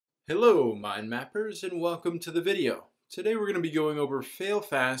Hello, Mind Mappers, and welcome to the video. Today we're going to be going over Fail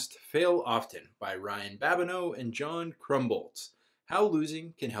Fast, Fail Often by Babineaux and John Krumboltz. How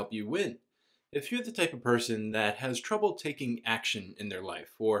losing can help you win. If you're the type of person that has trouble taking action in their life,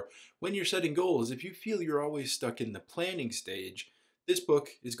 or when you're setting goals, if you feel you're always stuck in the planning stage, this book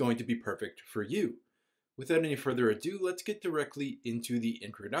is going to be perfect for you. Without any further ado, let's get directly into the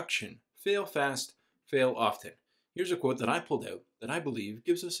introduction. Fail fast, fail often. Here's a quote that I pulled out that I believe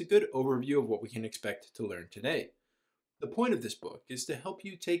gives us a good overview of what we can expect to learn today. The point of this book is to help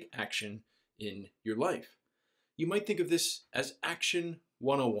you take action in your life. You might think of this as Action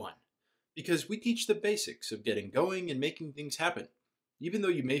 101, because we teach the basics of getting going and making things happen, even though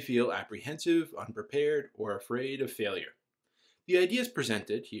you may feel apprehensive, unprepared, or afraid of failure. The ideas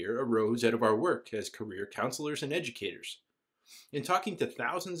presented here arose out of our work as career counselors and educators. In talking to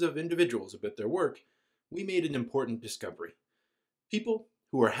thousands of individuals about their work, we made an important discovery. People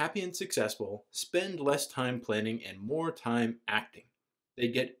who are happy and successful spend less time planning and more time acting. They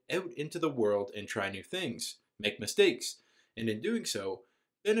get out into the world and try new things, make mistakes, and in doing so,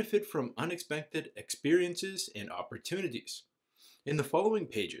 benefit from unexpected experiences and opportunities. In the following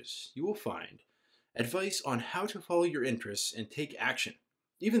pages, you will find advice on how to follow your interests and take action,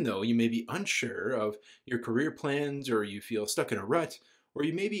 even though you may be unsure of your career plans, or you feel stuck in a rut, or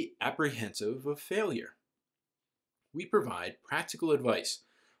you may be apprehensive of failure. We provide practical advice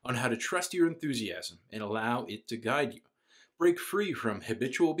on how to trust your enthusiasm and allow it to guide you. Break free from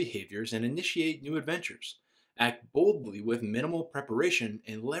habitual behaviors and initiate new adventures. Act boldly with minimal preparation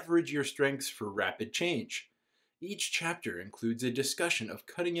and leverage your strengths for rapid change. Each chapter includes a discussion of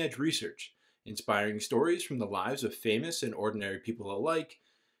cutting-edge research, inspiring stories from the lives of famous and ordinary people alike,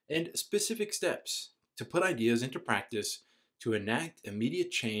 and specific steps to put ideas into practice to enact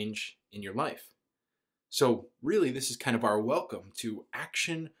immediate change in your life. So really, this is kind of our welcome to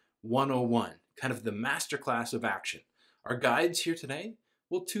Action 101, kind of the masterclass of action. Our guides here today,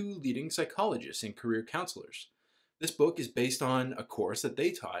 well, two leading psychologists and career counselors. This book is based on a course that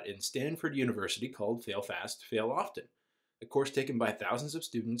they taught in Stanford University called Fail Fast, Fail Often, a course taken by thousands of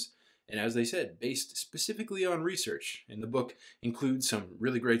students, and as they said, based specifically on research. And the book includes some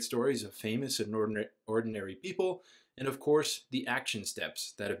really great stories of famous and ordinary people, and of course, the action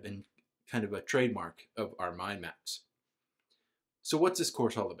steps that have been kind of a trademark of our mind maps. So what's this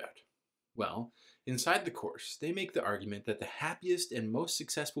course all about? Well, inside the course, they make the argument that the happiest and most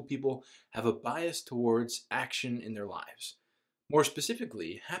successful people have a bias towards action in their lives. More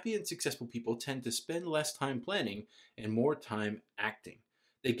specifically, happy and successful people tend to spend less time planning and more time acting.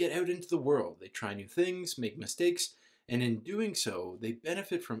 They get out into the world, they try new things, make mistakes, and in doing so, they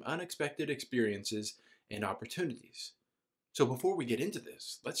benefit from unexpected experiences and opportunities. So before we get into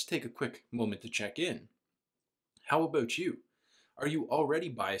this, let's take a quick moment to check in. How about you? Are you already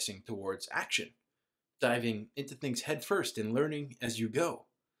biasing towards action, diving into things headfirst and learning as you go?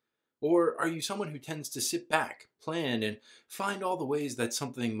 Or are you someone who tends to sit back, plan, and find all the ways that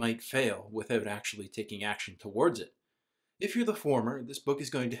something might fail without actually taking action towards it? If you're the former, this book is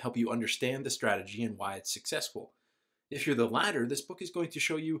going to help you understand the strategy and why it's successful. If you're the latter, this book is going to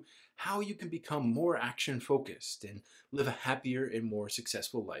show you how you can become more action-focused and live a happier and more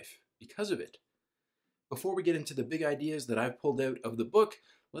successful life because of it. Before we get into the big ideas that I've pulled out of the book,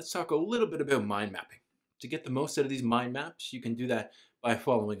 let's talk a little bit about mind mapping. To get the most out of these mind maps, you can do that by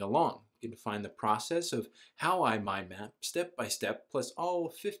following along. You can find the process of how I mind map step by step, plus all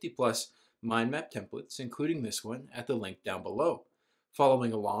 50 plus mind map templates, including this one, at the link down below.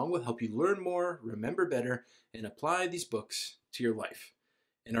 Following along will help you learn more, remember better, and apply these books to your life.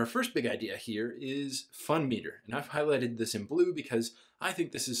 And our first big idea here is fun meter. And I've highlighted this in blue because I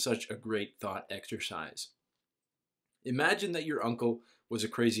think this is such a great thought exercise. Imagine that your uncle was a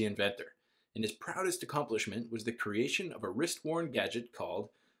crazy inventor, and his proudest accomplishment was the creation of a wrist-worn gadget called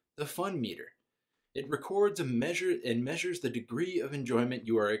the fun meter. It records and measures the degree of enjoyment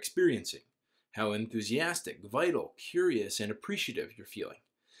you are experiencing, how enthusiastic, vital, curious, and appreciative you're feeling.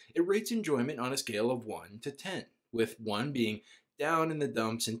 It rates enjoyment on a scale of 1 to 10, with 1 being down in the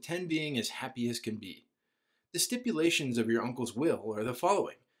dumps and 10 being as happy as can be. The stipulations of your uncle's will are the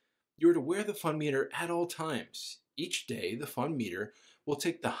following. You are to wear the fun meter at all times. Each day, the fun meter will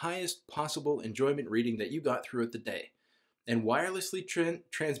take the highest possible enjoyment reading that you got throughout the day and wirelessly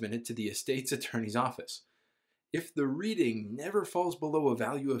transmit it to the estate's attorney's office. If the reading never falls below a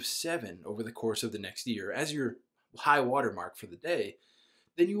value of 7 over the course of the next year as your high watermark for the day,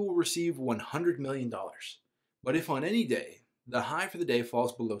 then you will receive $100 million. But if on any day the high for the day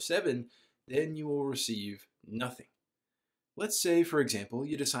falls below 7, then you will receive nothing. Let's say, for example,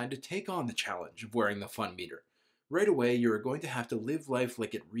 you decide to take on the challenge of wearing the fun meter. right away you are going to have to live life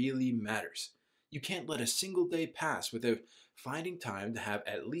like it really matters. You can't let a single day pass without finding time to have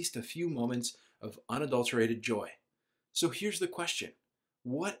at least a few moments of unadulterated joy. So here's the question.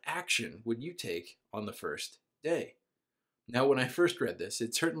 What action would you take on the first day? Now, when I first read this,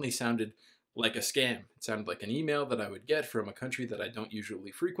 it certainly sounded like a scam. It sounded like an email that I would get from a country that I don't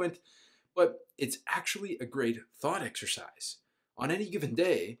usually frequent, but it's actually a great thought exercise. On any given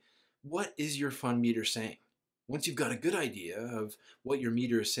day, what is your fun meter saying? Once you've got a good idea of what your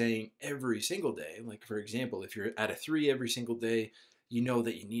meter is saying every single day, like for example, if you're at a 3 every single day, you know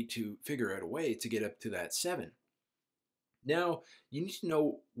that you need to figure out a way to get up to that 7. Now, you need to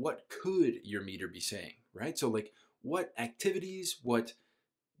know what could your meter be saying, right? So like what activities, what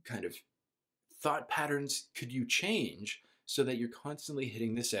kind of thought patterns could you change so that you're constantly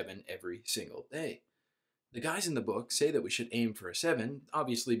hitting the 7 every single day? The guys in the book say that we should aim for a 7,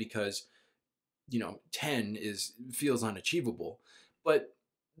 obviously because 10 feels unachievable, but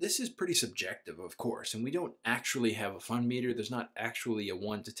this is pretty subjective, of course, and we don't actually have a fun meter. There's not actually a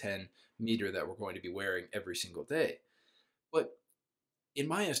 1 to 10 meter that we're going to be wearing every single day. But in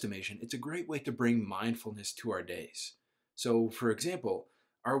my estimation, it's a great way to bring mindfulness to our days. So, for example,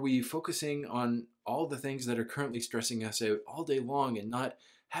 are we focusing on all the things that are currently stressing us out all day long and not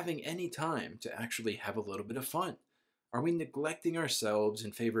having any time to actually have a little bit of fun? Are we neglecting ourselves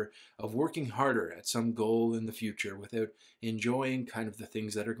in favor of working harder at some goal in the future without enjoying kind of the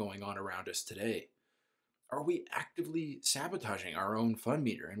things that are going on around us today? Are we actively sabotaging our own fun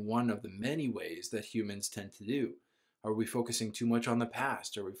meter in one of the many ways that humans tend to do? Are we focusing too much on the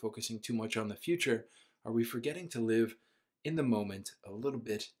past? Are we focusing too much on the future? Are we forgetting to live in the moment a little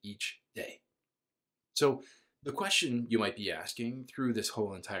bit each day? So the question you might be asking through this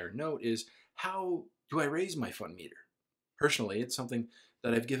whole entire note is, how do I raise my fun meter? Personally, it's something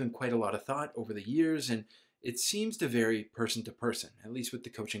that I've given quite a lot of thought over the years, and it seems to vary person to person, at least with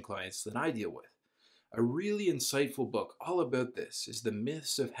the coaching clients that I deal with. A really insightful book all about this is The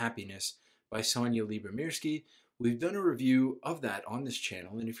Myths of Happiness by Sonja Lyubomirsky. We've done a review of that on this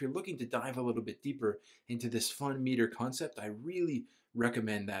channel, and if you're looking to dive a little bit deeper into this fun meter concept, I really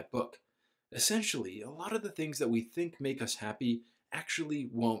recommend that book. Essentially, a lot of the things that we think make us happy actually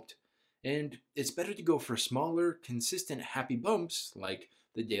won't. And it's better to go for smaller, consistent happy bumps, like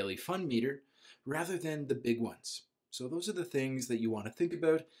the daily fun meter, rather than the big ones. So those are the things that you want to think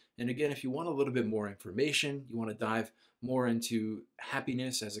about. And again, if you want a little bit more information, you want to dive more into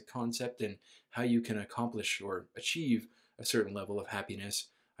happiness as a concept and how you can accomplish or achieve a certain level of happiness,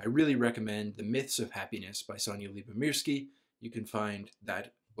 I really recommend The Myths of Happiness by Sonja Lyubomirsky. You can find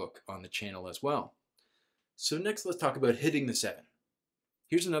that book on the channel as well. So next, let's talk about hitting the 7.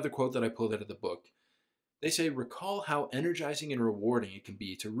 Here's another quote that I pulled out of the book. They say, recall how energizing and rewarding it can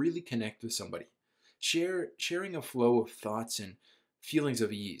be to really connect with somebody. Sharing a flow of thoughts and feelings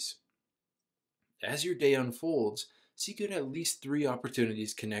of ease. As your day unfolds, seek out at least 3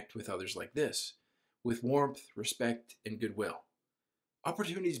 opportunities to connect with others like this, with warmth, respect, and goodwill.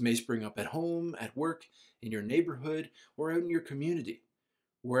 Opportunities may spring up at home, at work, in your neighborhood, or out in your community.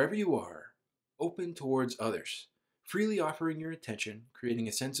 Wherever you are, open towards others, freely offering your attention, creating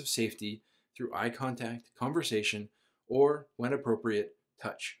a sense of safety through eye contact, conversation, or, when appropriate,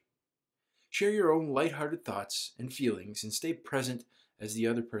 touch. Share your own lighthearted thoughts and feelings and stay present as the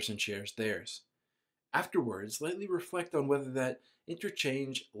other person shares theirs. Afterwards, lightly reflect on whether that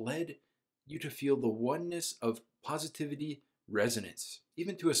interchange led you to feel the oneness of positivity resonance,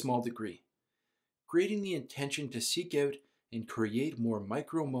 even to a small degree. Creating the intention to seek out and create more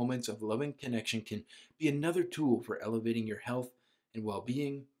micro moments of loving connection can be another tool for elevating your health and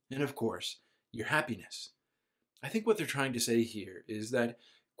well-being, and of course, your happiness. I think what they're trying to say here is that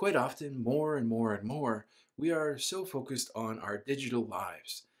quite often, more and more and more, we are so focused on our digital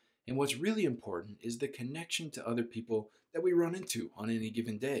lives. And what's really important is the connection to other people that we run into on any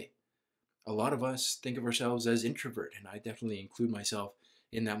given day. A lot of us think of ourselves as introvert, and I definitely include myself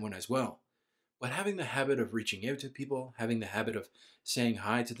in that one as well. But having the habit of reaching out to people, having the habit of saying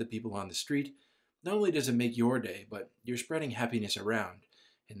hi to the people on the street, not only does it make your day, but you're spreading happiness around,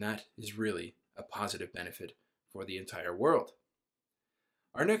 and that is really a positive benefit for the entire world.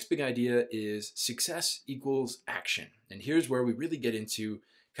 Our next big idea is success equals action, and here's where we really get into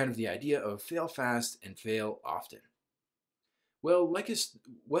kind of the idea of fail fast and fail often. Well,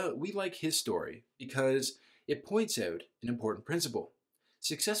 we like his story because it points out an important principle.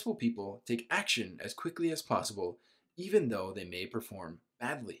 Successful people take action as quickly as possible, even though they may perform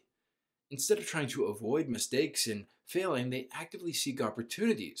badly. Instead of trying to avoid mistakes and failing, they actively seek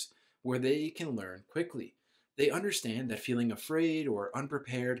opportunities where they can learn quickly. They understand that feeling afraid or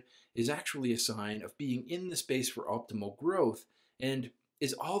unprepared is actually a sign of being in the space for optimal growth and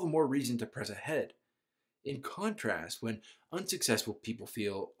is all the more reason to press ahead. In contrast, when unsuccessful people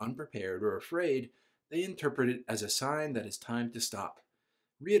feel unprepared or afraid, they interpret it as a sign that it's time to stop,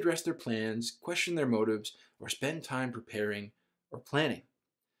 readdress their plans, question their motives, or spend time preparing or planning.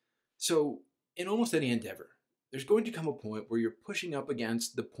 So, in almost any endeavor, there's going to come a point where you're pushing up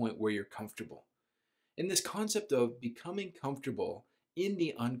against the point where you're comfortable. And this concept of becoming comfortable in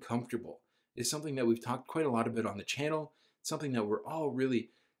the uncomfortable is something that we've talked quite a lot about on the channel, something that we're all really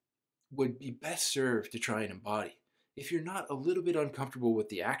would be best served to try and embody. If you're not a little bit uncomfortable with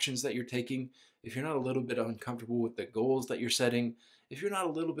the actions that you're taking, if you're not a little bit uncomfortable with the goals that you're setting, if you're not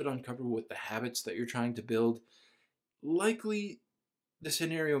a little bit uncomfortable with the habits that you're trying to build, likely the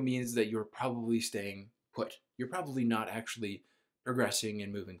scenario means that you're probably staying put. You're probably not actually progressing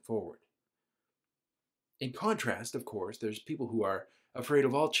and moving forward. In contrast, of course, there's people who are afraid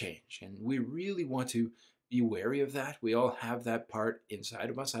of all change, and we really want to be wary of that. We all have that part inside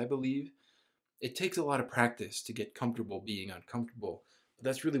of us, I believe. It takes a lot of practice to get comfortable being uncomfortable, but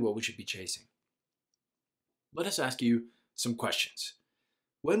that's really what we should be chasing. Let us ask you some questions.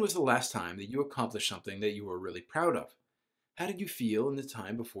 When was the last time that you accomplished something that you were really proud of? How did you feel in the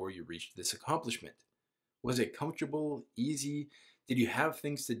time before you reached this accomplishment? Was it comfortable, easy? Did you have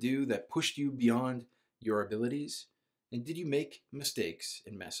things to do that pushed you beyond your abilities? And did you make mistakes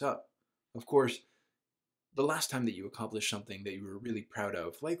and mess up? Of course, the last time that you accomplished something that you were really proud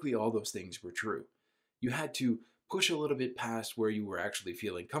of, likely all those things were true. You had to push a little bit past where you were actually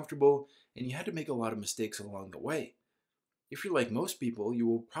feeling comfortable, and you had to make a lot of mistakes along the way. If you're like most people, you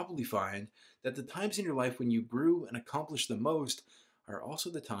will probably find that the times in your life when you grew and accomplished the most are also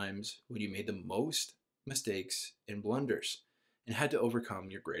the times when you made the most mistakes and blunders and had to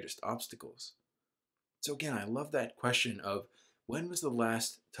overcome your greatest obstacles. So again, I love that question of when was the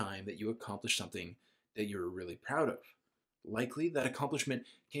last time that you accomplished something that you were really proud of? Likely that accomplishment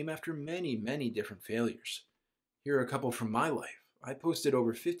came after many, many different failures. Here are a couple from my life. I posted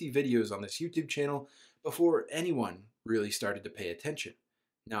over 50 videos on this YouTube channel before anyone really started to pay attention.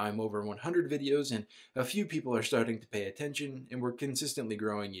 Now I'm over 100 videos and a few people are starting to pay attention and we're consistently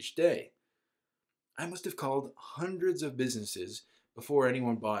growing each day. I must have called hundreds of businesses before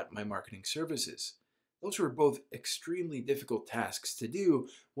anyone bought my marketing services. Those were both extremely difficult tasks to do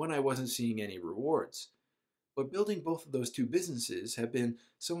when I wasn't seeing any rewards. But building both of those two businesses have been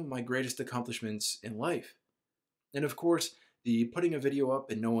some of my greatest accomplishments in life. And of course, the putting a video up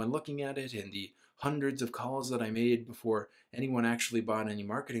and no one looking at it and the hundreds of calls that I made before anyone actually bought any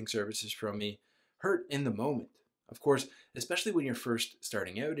marketing services from me hurt in the moment. Of course, especially when you're first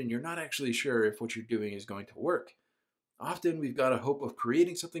starting out and you're not actually sure if what you're doing is going to work. Often we've got a hope of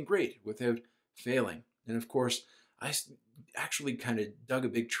creating something great without failing. And of course, I actually kind of dug a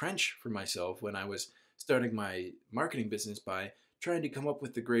big trench for myself when I was starting my marketing business by trying to come up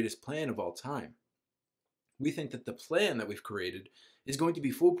with the greatest plan of all time. We think that the plan that we've created is going to be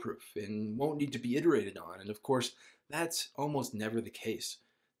foolproof and won't need to be iterated on. And of course, that's almost never the case.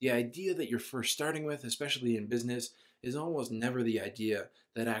 The idea that you're first starting with, especially in business, is almost never the idea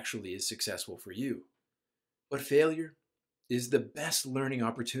that actually is successful for you. But failure is the best learning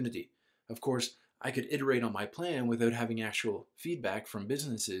opportunity. Of course, I could iterate on my plan without having actual feedback from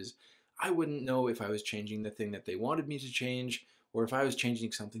businesses. I wouldn't know if I was changing the thing that they wanted me to change or if I was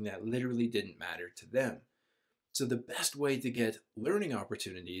changing something that literally didn't matter to them. So the best way to get learning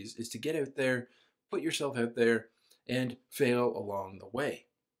opportunities is to get out there, put yourself out there, and fail along the way.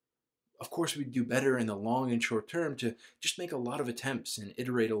 Of course, we'd do better in the long and short term to just make a lot of attempts and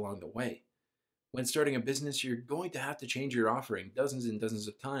iterate along the way. When starting a business, you're going to have to change your offering dozens and dozens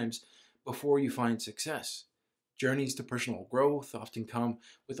of times before you find success. Journeys to personal growth often come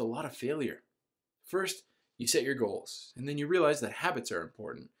with a lot of failure. First, you set your goals, and then you realize that habits are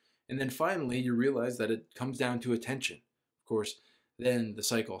important. And then finally, you realize that it comes down to attention. Of course, then the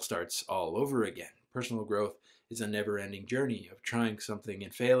cycle starts all over again. Personal growth is a never-ending journey of trying something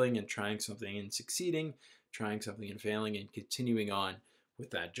and failing, and trying something and succeeding, trying something and failing, and continuing on with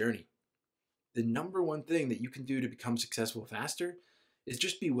that journey. The number one thing that you can do to become successful faster is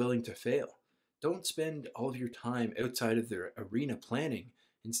just be willing to fail. Don't spend all of your time outside of the arena planning.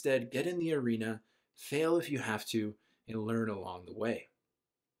 Instead, get in the arena, fail if you have to, and learn along the way.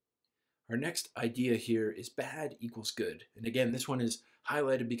 Our next idea here is bad equals good. And again, this one is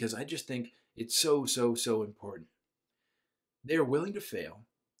highlighted because I just think it's so important. They are willing to fail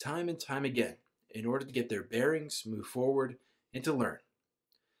time and time again in order to get their bearings, move forward, and to learn.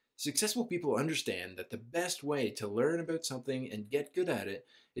 Successful people understand that the best way to learn about something and get good at it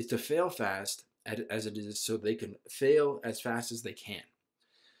is to fail fast as it is so they can fail as fast as they can.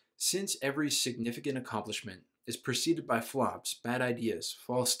 Since every significant accomplishment is preceded by flops, bad ideas,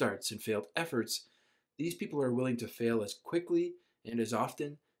 false starts, and failed efforts, these people are willing to fail as quickly and as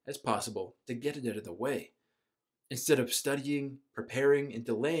often as possible to get it out of the way. Instead of studying, preparing, and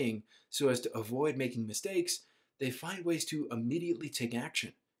delaying so as to avoid making mistakes, they find ways to immediately take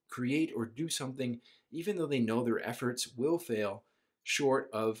action, create, or do something even though they know their efforts will fail short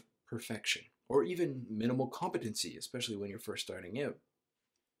of perfection or even minimal competency, especially when you're first starting out.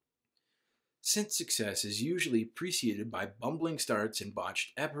 Since success is usually preceded by bumbling starts and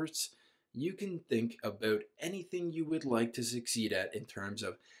botched efforts, you can think about anything you would like to succeed at in terms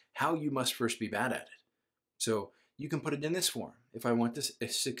of how you must first be bad at it. So you can put it in this form. If I want to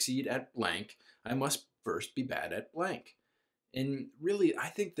succeed at blank, I must first be bad at blank. And really, I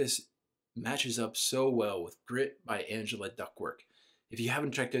think this matches up so well with Grit by Angela Duckworth. If you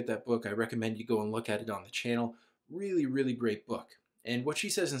haven't checked out that book, I recommend you go and look at it on the channel. Really, really great book. And what she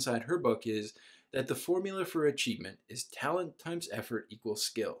says inside her book is that the formula for achievement is talent times effort equals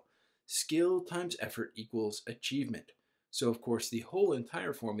skill. Skill times effort equals achievement. So of course, the whole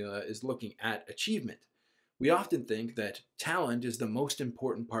entire formula is looking at achievement. We often think that talent is the most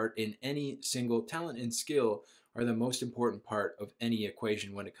important part in any single talent and skill are the most important part of any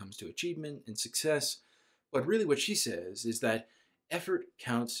equation when it comes to achievement and success. But really what she says is that effort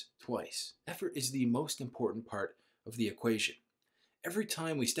counts twice. Effort is the most important part of the equation. Every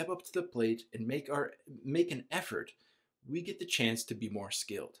time we step up to the plate and make an effort, we get the chance to be more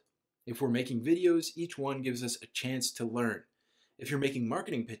skilled. If we're making videos, each one gives us a chance to learn. If you're making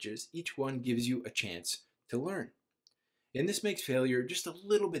marketing pitches, each one gives you a chance to learn. And this makes failure just a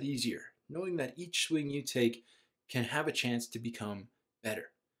little bit easier, knowing that each swing you take can have a chance to become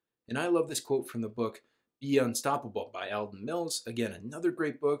better. And I love this quote from the book Be Unstoppable by Alden Mills. Again, another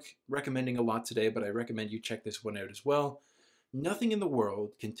great book, recommending a lot today, but I recommend you check this one out as well. Nothing in the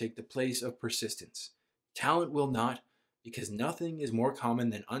world can take the place of persistence. Talent will not, because nothing is more common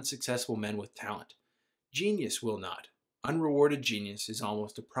than unsuccessful men with talent. Genius will not. Unrewarded genius is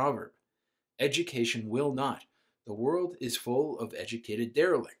almost a proverb. Education will not. The world is full of educated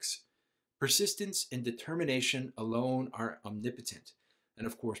derelicts. Persistence and determination alone are omnipotent. And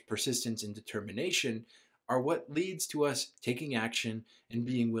of course, persistence and determination are what leads to us taking action and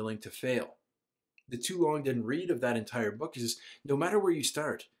being willing to fail. The too long didn't read of that entire book is no matter where you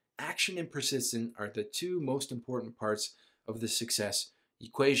start, action and persistence are the two most important parts of the success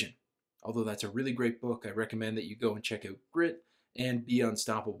equation. Although that's a really great book, I recommend that you go and check out Grit and Be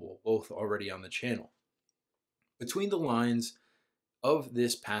Unstoppable, both already on the channel. Between the lines of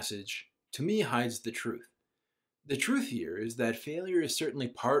this passage, to me, hides the truth. The truth here is that failure is certainly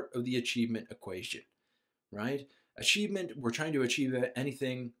part of the achievement equation, right? Achievement, we're trying to achieve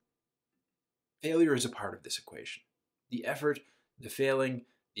anything. Failure is a part of this equation. The effort, the failing,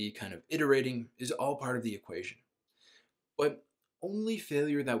 the kind of iterating is all part of the equation. But only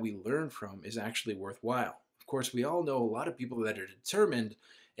failure that we learn from is actually worthwhile. Of course, we all know a lot of people that are determined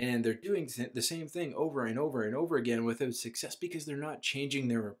and they're doing the same thing over and over and over again without success because they're not changing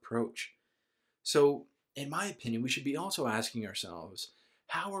their approach. So, in my opinion, we should be also asking ourselves,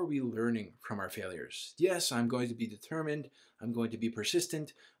 how are we learning from our failures? Yes, I'm going to be determined. I'm going to be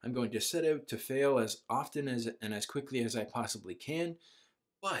persistent. I'm going to set out to fail as often and as quickly as I possibly can.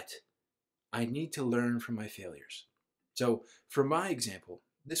 But I need to learn from my failures. So, for my example,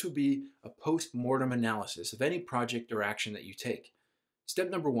 this would be a post-mortem analysis of any project or action that you take. Step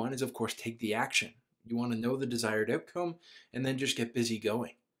number one is, of course, take the action. You want to know the desired outcome and then just get busy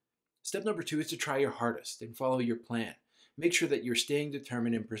going. Step number two is to try your hardest and follow your plan. Make sure that you're staying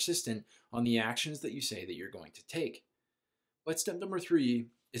determined and persistent on the actions that you say that you're going to take. But step number three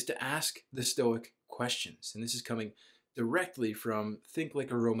is to ask the Stoic questions. And this is coming directly from Think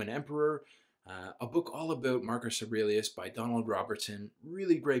Like a Roman Emperor, a book all about Marcus Aurelius by Donald Robertson.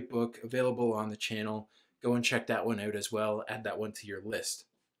 Really great book, available on the channel. Go and check that one out as well. Add that one to your list.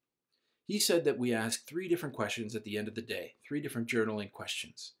 He said that we ask 3 different questions at the end of the day, 3 different journaling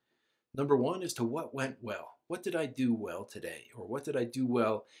questions. Number 1 is to what went well. What did I do well today? Or what did I do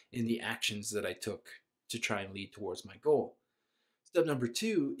well in the actions that I took to try and lead towards my goal? Step number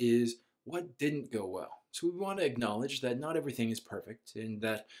 2 is what didn't go well. So we want to acknowledge that not everything is perfect and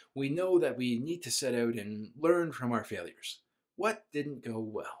that we know that we need to set out and learn from our failures. What didn't go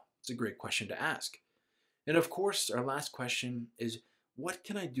well? It's a great question to ask. And of course, our last question is, what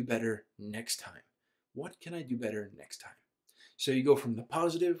can I do better next time? What can I do better next time? So you go from the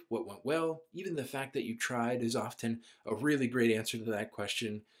positive, what went well, even the fact that you tried is often a really great answer to that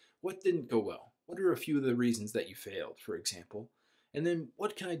question. What didn't go well? What are a few of the reasons that you failed, for example? And then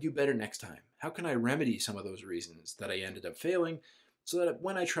what can I do better next time? How can I remedy some of those reasons that I ended up failing so that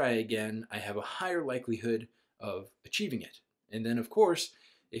when I try again, I have a higher likelihood of achieving it? And then, of course,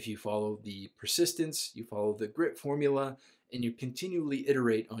 if you follow the persistence, you follow the grit formula, and you continually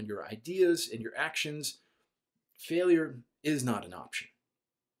iterate on your ideas and your actions, failure is not an option,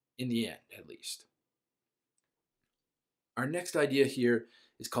 in the end, at least. Our next idea here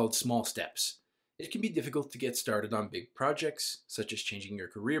is called small steps. It can be difficult to get started on big projects, such as changing your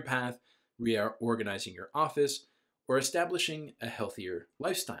career path, reorganizing your office, or establishing a healthier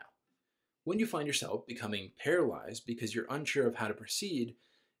lifestyle. When you find yourself becoming paralyzed because you're unsure of how to proceed,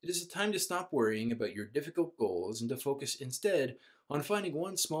 it is a time to stop worrying about your difficult goals and to focus instead on finding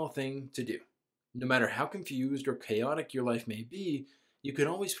one small thing to do. No matter how confused or chaotic your life may be, you can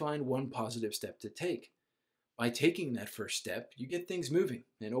always find one positive step to take. By taking that first step, you get things moving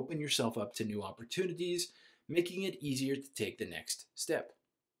and open yourself up to new opportunities, making it easier to take the next step.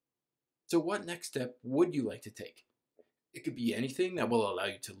 So what next step would you like to take? It could be anything that will allow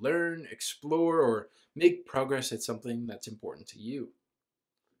you to learn, explore, or make progress at something that's important to you.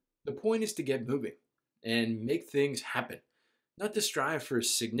 The point is to get moving and make things happen, not to strive for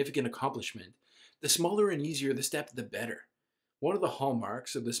significant accomplishment. The smaller and easier the step, the better. One of the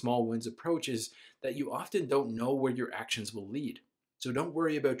hallmarks of the small wins approach is that you often don't know where your actions will lead. So don't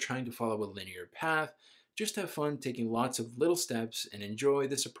worry about trying to follow a linear path. Just have fun taking lots of little steps and enjoy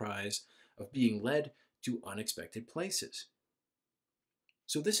the surprise of being led to unexpected places.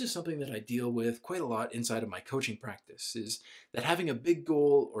 So this is something that I deal with quite a lot inside of my coaching practice, is that having a big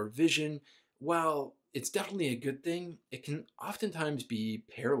goal or vision, while it's definitely a good thing, it can oftentimes be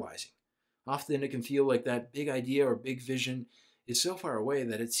paralyzing. Often it can feel like that big idea or big vision is so far away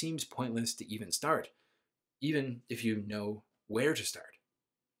that it seems pointless to even start, even if you know where to start.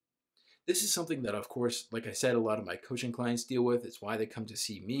 This is something that, of course, like I said, a lot of my coaching clients deal with. It's why they come to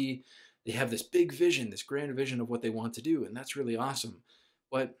see me. They have this big vision, this grand vision of what they want to do, and that's really awesome.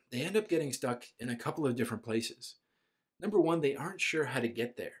 But they end up getting stuck in a couple of different places. Number one, they aren't sure how to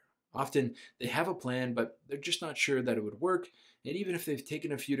get there. Often they have a plan, but they're just not sure that it would work. And even if they've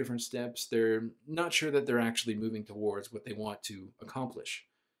taken a few different steps, they're not sure that they're actually moving towards what they want to accomplish.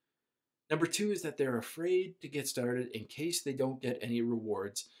 Number two is that they're afraid to get started in case they don't get any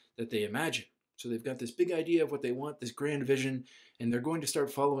rewards that they imagine. So they've got this big idea of what they want, this grand vision, and they're going to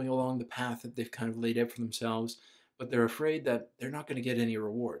start following along the path that they've kind of laid out for themselves, but they're afraid that they're not going to get any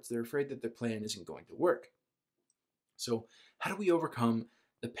rewards. They're afraid that their plan isn't going to work. So how do we overcome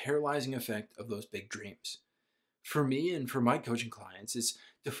the paralyzing effect of those big dreams? For me and for my coaching clients is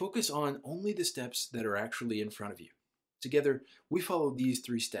to focus on only the steps that are actually in front of you. Together, we follow these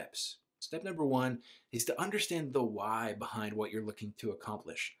 3 steps. Step number 1 is to understand the why behind what you're looking to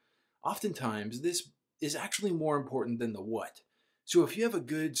accomplish. Oftentimes, this is actually more important than the what. So if you have a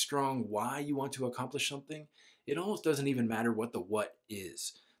good, strong why you want to accomplish something, it almost doesn't even matter what the what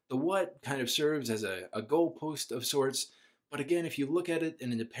is. The what kind of serves as a goalpost of sorts, but again, if you look at it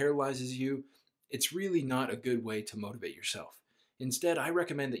and it paralyzes you, it's really not a good way to motivate yourself. Instead, I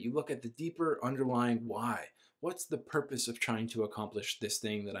recommend that you look at the deeper underlying why. What's the purpose of trying to accomplish this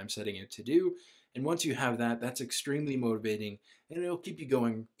thing that I'm setting out to do? And once you have that, that's extremely motivating and it'll keep you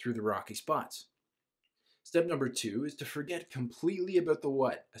going through the rocky spots. Step number 2 is to forget completely about the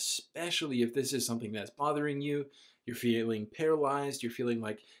what, especially if this is something that's bothering you, you're feeling paralyzed, you're feeling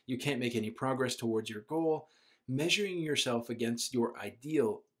like you can't make any progress towards your goal. Measuring yourself against your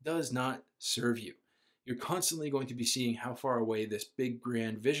ideal does not serve you. You're constantly going to be seeing how far away this big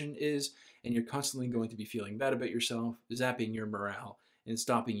grand vision is, and you're constantly going to be feeling bad about yourself, zapping your morale, and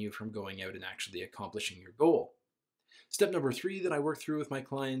stopping you from going out and actually accomplishing your goal. Step number 3 that I work through with my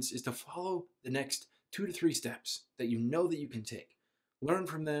clients is to follow the next 2 to 3 steps that you know that you can take. Learn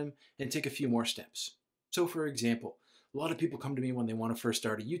from them and take a few more steps. So for example, a lot of people come to me when they want to first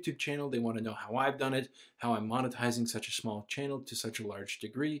start a YouTube channel. They want to know how I've done it, how I'm monetizing such a small channel to such a large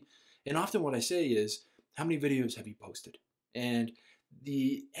degree. And often what I say is, how many videos have you posted? And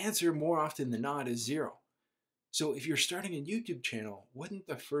the answer more often than not is 0. So if you're starting a YouTube channel, wouldn't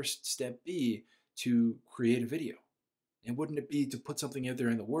the first step be to create a video? And wouldn't it be to put something out there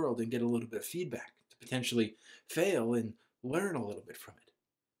in the world and get a little bit of feedback, to potentially fail and learn a little bit from it?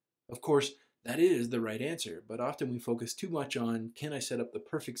 Of course, that is the right answer, but often we focus too much on, can I set up the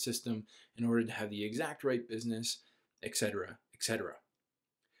perfect system in order to have the exact right business, etc., etc.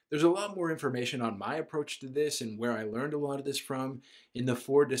 There's a lot more information on my approach to this and where I learned a lot of this from in the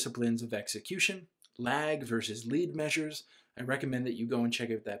 4 disciplines of execution, lag versus lead measures. I recommend that you go and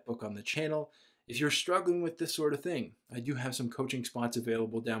check out that book on the channel. If you're struggling with this sort of thing, I do have some coaching spots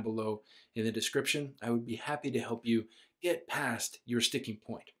available down below in the description. I would be happy to help you get past your sticking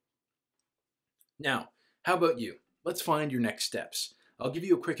point. Now, how about you? Let's find your next steps. I'll give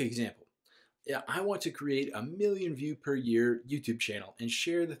you a quick example. Yeah, I want to create a 1,000,000 view per year YouTube channel and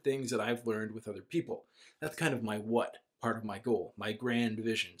share the things that I've learned with other people. That's kind of my what part of my goal, my grand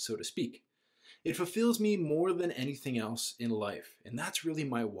vision, so to speak. It fulfills me more than anything else in life, and that's really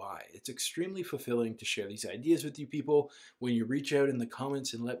my why. It's extremely fulfilling to share these ideas with you people. When you reach out in the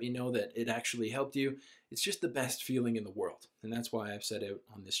comments and let me know that it actually helped you, it's just the best feeling in the world, and that's why I've set out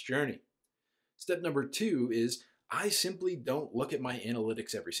on this journey. Step number 2 is I simply don't look at my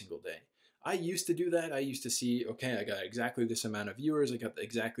analytics every single day. I used to do that. I used to see, okay, I got exactly this amount of viewers, I got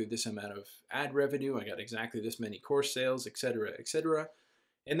exactly this amount of ad revenue, I got exactly this many course sales, etc., etc.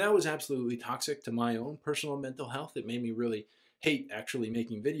 And that was absolutely toxic to my own personal mental health. It made me really hate actually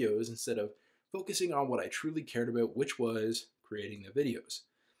making videos instead of focusing on what I truly cared about, which was creating the videos.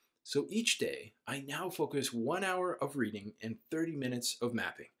 So each day, I now focus 1 hour of reading and 30 minutes of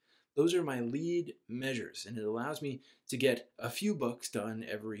mapping. Those are my lead measures, and it allows me to get a few books done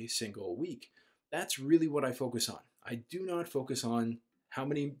every single week. That's really what I focus on. I do not focus on how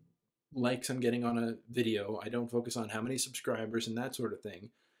many likes I'm getting on a video. I don't focus on how many subscribers and that sort of thing,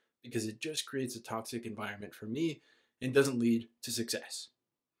 because it just creates a toxic environment for me and doesn't lead to success.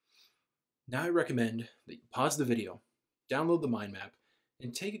 Now I recommend that you pause the video, download the mind map,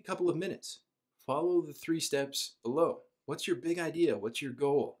 and take a couple of minutes. Follow the 3 steps below. What's your big idea? What's your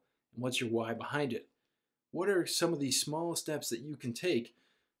goal? And what's your why behind it? What are some of these small steps that you can take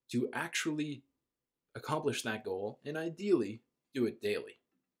to actually accomplish that goal, and ideally do it daily?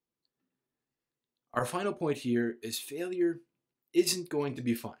 Our final point here is failure isn't going to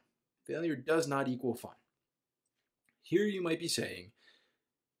be fun. Failure does not equal fun. Here you might be saying,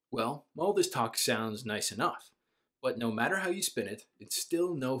 well, all this talk sounds nice enough, but no matter how you spin it, it's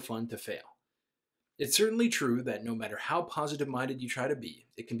still no fun to fail. It's certainly true that no matter how positive-minded you try to be,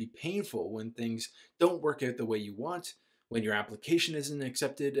 it can be painful when things don't work out the way you want, when your application isn't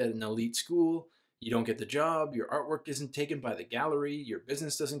accepted at an elite school, you don't get the job, your artwork isn't taken by the gallery, your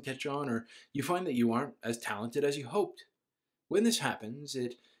business doesn't catch on, or you find that you aren't as talented as you hoped. When this happens,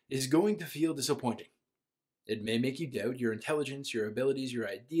 it is going to feel disappointing. It may make you doubt your intelligence, your abilities, your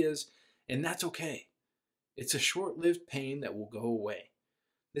ideas, and that's okay. It's a short-lived pain that will go away.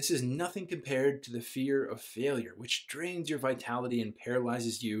 This is nothing compared to the fear of failure, which drains your vitality and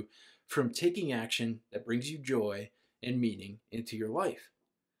paralyzes you from taking action that brings you joy and meaning into your life.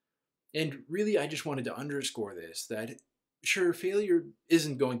 And really, I just wanted to underscore this, that sure, failure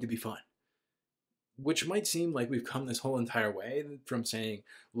isn't going to be fun, which might seem like we've come this whole entire way from saying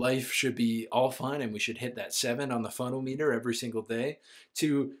life should be all fun and we should hit that 7 on the funnel meter every single day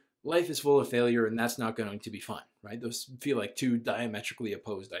to life is full of failure and that's not going to be fun, right? Those feel like 2 diametrically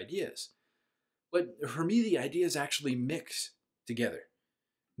opposed ideas. But for me, the ideas actually mix together.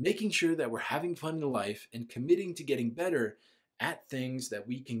 Making sure that we're having fun in life and committing to getting better at things that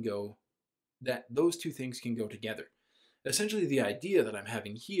that those 2 things can go together. Essentially, the idea that I'm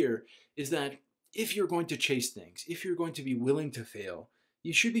having here is that if you're going to chase things, if you're going to be willing to fail,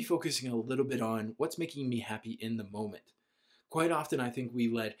 you should be focusing a little bit on what's making me happy in the moment. Quite often, I think we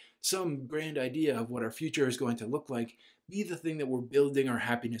let some grand idea of what our future is going to look like be the thing that we're building our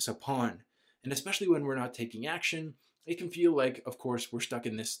happiness upon. And especially when we're not taking action, it can feel like, of course, we're stuck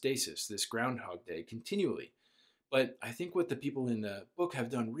in this stasis, this Groundhog Day, continually. But I think what the people in the book have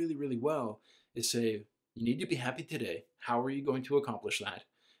done really, really well is say, you need to be happy today. How are you going to accomplish that?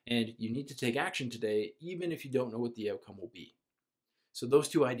 And you need to take action today, even if you don't know what the outcome will be. So those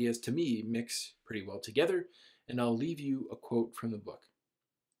 2 ideas, to me, mix pretty well together. And I'll leave you a quote from the book.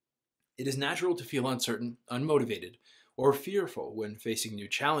 It is natural to feel uncertain, unmotivated, or fearful when facing new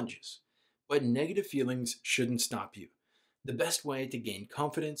challenges, but negative feelings shouldn't stop you. The best way to gain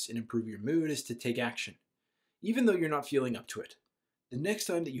confidence and improve your mood is to take action, even though you're not feeling up to it. The next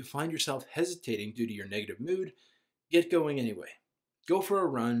time that you find yourself hesitating due to your negative mood, get going anyway. Go for a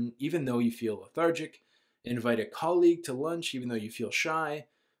run, even though you feel lethargic. Invite a colleague to lunch, even though you feel shy.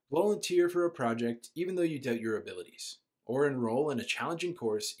 Volunteer for a project even though you doubt your abilities, or enroll in a challenging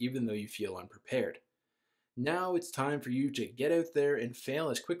course even though you feel unprepared. Now it's time for you to get out there and fail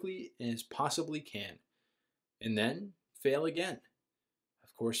as quickly as possibly can, and then fail again.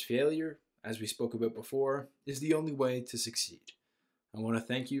 Of course, failure, as we spoke about before, is the only way to succeed. I want to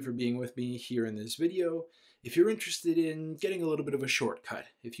thank you for being with me here in this video. If you're interested in getting a little bit of a shortcut,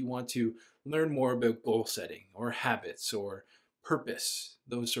 if you want to learn more about goal setting or habits or purpose,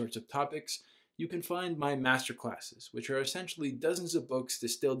 those sorts of topics, you can find my masterclasses, which are essentially dozens of books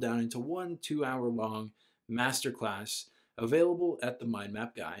distilled down into one 2-hour long masterclass available at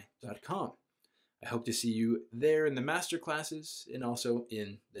themindmapguy.com. I hope to see you there in the masterclasses and also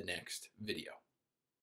in the next video.